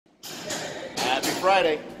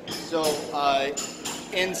Friday. So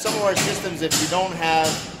in some of our systems, if you don't have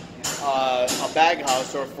a bag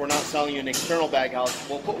house, or if we're not selling you an external bag house,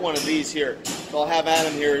 we'll put one of these here. So I'll have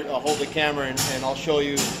Adam here hold the camera, and I'll show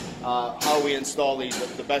you how we install these,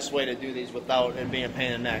 the best way to do these without it being a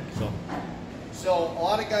pain in the neck. So a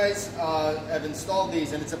lot of guys have installed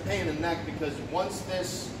these, and it's a pain in the neck because once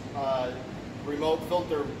this remote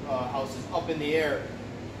filter house is up in the air,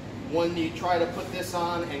 when you try to put this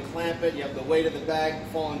on and clamp it, you have the weight of the bag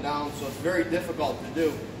falling down, so it's very difficult to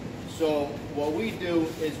do. So what we do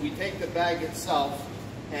is we take the bag itself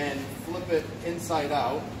and flip it inside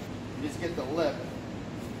out. You just get the lip,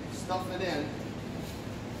 stuff it in,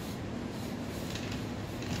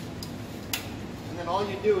 and then all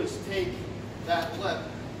you do is take that lip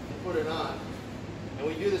and put it on. And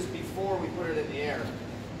we do this before we put it in the air.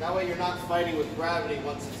 That way you're not fighting with gravity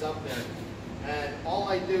once it's up there. And all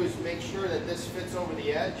I do is make sure that this fits over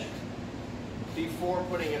the edge before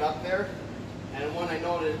putting it up there. And when I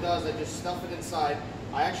know that it does, I just stuff it inside.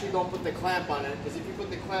 I actually don't put the clamp on it, because if you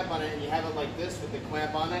put the clamp on it and you have it like this with the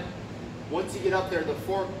clamp on it, once you get up there, the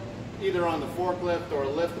fork, either on the forklift or a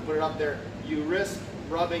lift to put it up there, you risk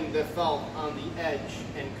rubbing the felt on the edge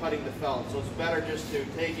and cutting the felt. So it's better just to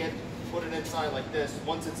take it, put it inside like this.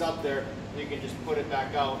 Once it's up there, you can just put it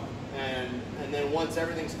back out. And then once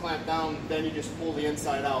everything's clamped down, then you just pull the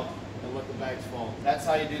inside out and let the bags fall. That's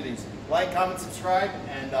how you do these. Like, comment, subscribe,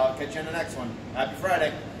 and I'll catch you in the next one. Happy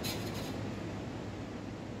Friday.